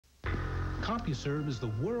CompuServe is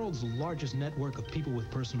the world's largest network of people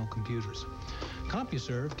with personal computers.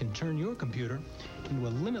 CompuServe can turn your computer into a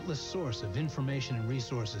limitless source of information and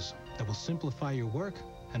resources that will simplify your work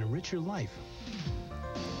and enrich your life.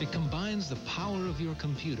 It combines the power of your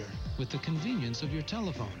computer with the convenience of your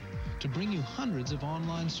telephone to bring you hundreds of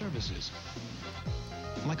online services,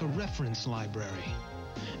 like a reference library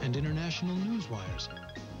and international news wires.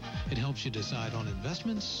 It helps you decide on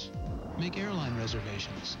investments, make airline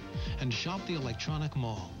reservations, and shop the electronic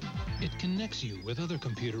mall. It connects you with other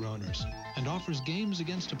computer owners and offers games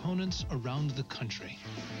against opponents around the country.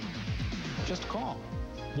 Just call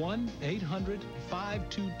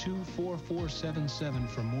 1-800-522-4477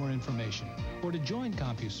 for more information or to join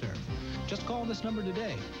CompuServe. Just call this number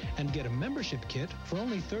today and get a membership kit for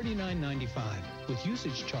only $39.95 with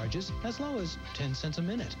usage charges as low as 10 cents a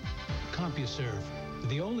minute. CompuServe,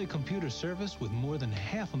 the only computer service with more than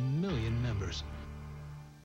 500,000 members.